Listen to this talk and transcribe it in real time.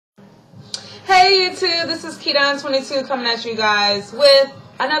Hey YouTube, this is Keydon22 coming at you guys with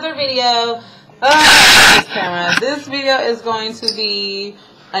another video. This video is going to be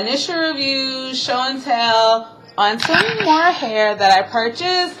initial review, show and tell on some more hair that I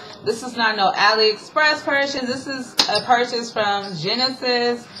purchased. This is not no AliExpress purchase. This is a purchase from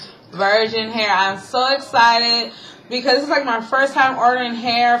Genesis Virgin Hair. I'm so excited because it's like my first time ordering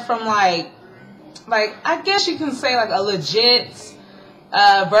hair from like I guess you can say like a legit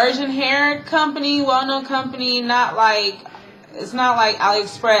virgin hair company, well-known company. It's not like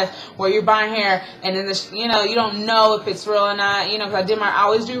AliExpress where you're buying hair and then you don't know if it's real or not. Because I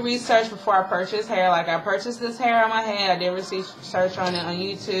always do research before I purchase hair. Like I purchased this hair on my head. I did research on it on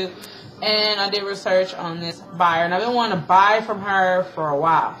YouTube, and I did research on this buyer, and I've been wanting to buy from her for a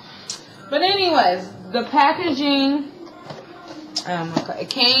while. But anyways, the packaging, it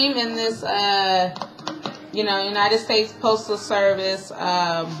came in this United States Postal Service,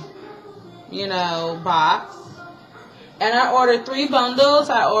 box. And I ordered 3 bundles.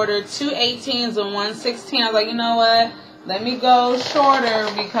 I ordered 2 18s and 1 16. I was like, you know what? Let me go shorter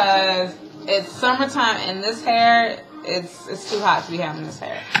because it's summertime and this hair, it's too hot to be having this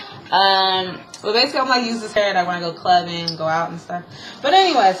hair. But basically, I'm gonna use this hair when I go clubbing, go out and stuff. But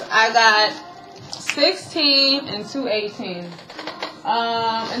anyways, I got 16 and 2 18s.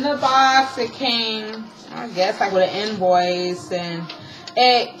 In the box, it came, I guess, like with an invoice, and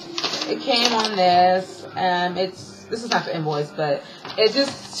it came on this. This is not the invoice, but it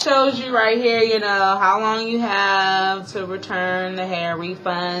just shows you right here, how long you have to return the hair,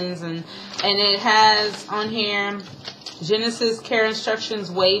 refunds, and it has on here Genesis Care Instructions,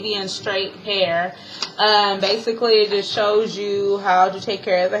 wavy and straight hair. Basically, it just shows you how to take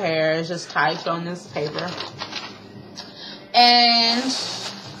care of the hair. It's just typed on this paper. And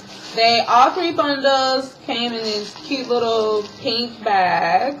all 3 bundles came in these cute little pink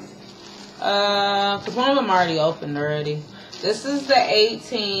bags. Because one of them already opened already. This is the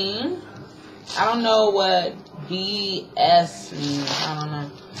 18. I don't know what BS means. I don't know.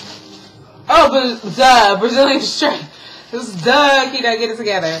 Oh, but duh, Brazilian straight. This is duh, Keydon, get it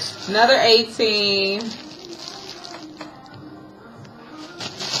together. Another 18.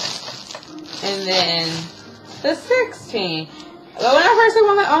 And then the 16. But when I first saw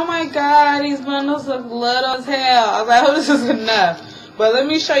one, I'm like, oh my god, these bundles look little as hell. I was like, oh, this is enough. But let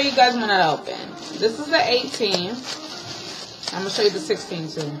me show you guys when I open. This is the 18. I'm going to show you the 16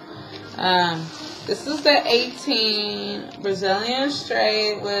 too. This is the 18 Brazilian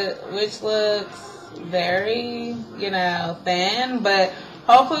straight, which looks very, thin. But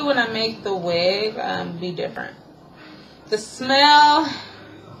hopefully when I make the wig, be different. The smell,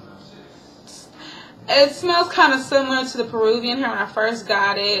 it smells kind of similar to the Peruvian hair when I first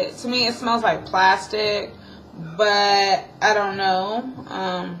got it. To me, it smells like plastic. But I don't know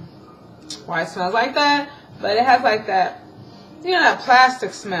why it smells like that. But it has like that, that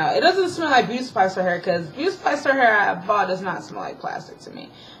plastic smell. It doesn't smell like Beauty Supply Store hair, because Beauty Supply Store hair I bought does not smell like plastic to me.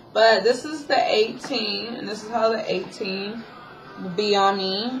 But this is the 18, and this is how the 18 will be on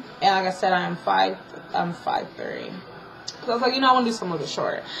me. And like I said, I'm 5'3". So I was like, I want to do something a little bit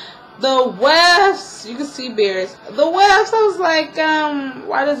shorter. The wefts, you can see beards. The wefts, I was like,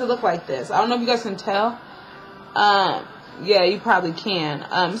 why does it look like this? I don't know if you guys can tell. Yeah, you probably can.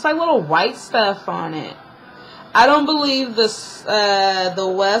 It's like little white stuff on it. I don't believe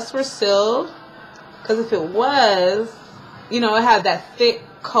the wefts were sealed, because if it was, it had that thick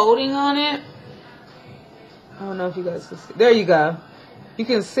coating on it. I don't know if you guys can see. There you go. You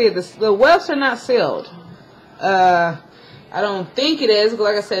can see this. The wefts are not sealed. I don't think it is, because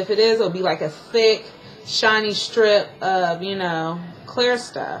like I said, if it is, it'll be like a thick, shiny strip of, clear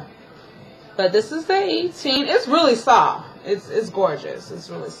stuff. But this is the 18. It's really soft. It's gorgeous. It's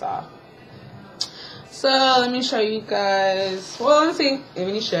really soft. So let me show you guys. Well, let's see if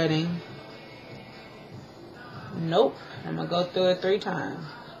any shedding. Nope. I'm gonna go through it 3 times.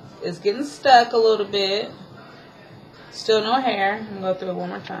 It's getting stuck a little bit. Still no hair. I'm gonna go through it one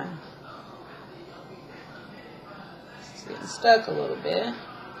more time. It's getting stuck a little bit.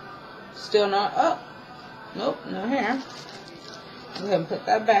 Still no. Oh, nope, no hair. Go ahead and put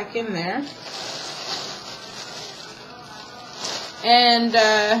that back in there. And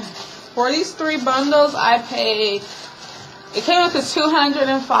for these 3 bundles, I paid, it came up to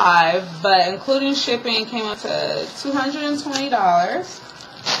 $205, but including shipping, it came up to $220.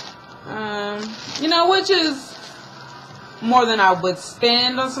 Which is more than I would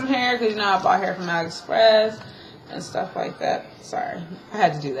spend on some hair, because I bought hair from AliExpress and stuff like that. Sorry, I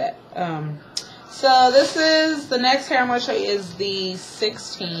had to do that. So this is, the next hair I'm going to show you is the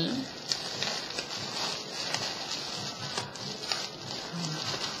 16.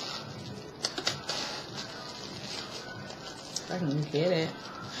 I can get it.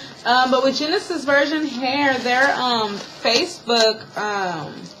 But with Genesis Virgin Hair, their Facebook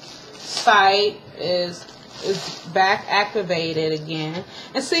site is back activated again.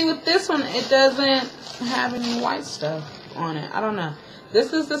 And see, with this one, it doesn't have any white stuff on it. I don't know.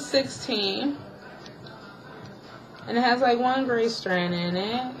 This is the 16. And it has like one gray strand in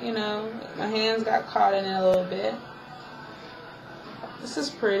it. You know, my hands got caught in it a little bit. This is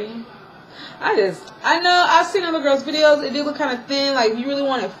pretty. I know I've seen other girls' videos. It do look kind of thin. Like, if you really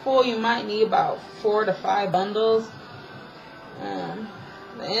want it full, you might need about 4 to 5 bundles. The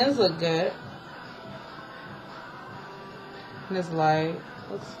ends look good. This light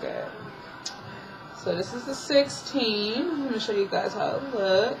looks good. So this is the 16. I'm going to show you guys how it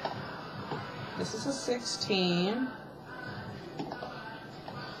looks. This is a 16.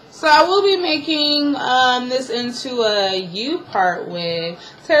 So I will be making this into a U-part wig.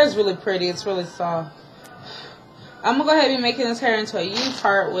 This hair is really pretty. It's really soft. I'm going to go ahead and be making this hair into a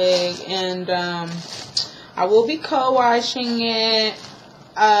U-part wig. And I will be co-washing it.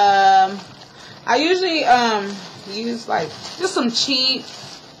 I usually use like just some cheap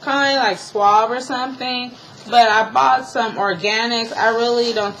kind, like Suave or something. But I bought some organics. I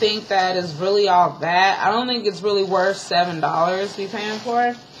really don't think that is really all that. I don't think it's really worth $7 to be paying for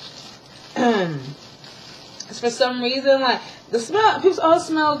it. It's for some reason, like, the smell, people all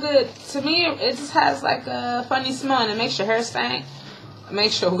smell good. To me, it just has like a funny smell, and it makes your hair stink. It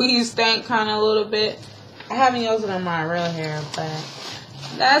makes your weave stink kind of a little bit. I haven't used it on my real hair, but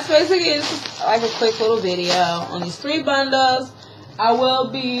that's basically it. It's just like a quick little video on these 3 bundles. I will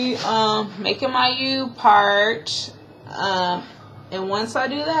be making my U-part, and once I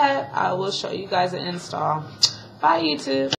do that, I will show you guys an install. Bye, YouTube.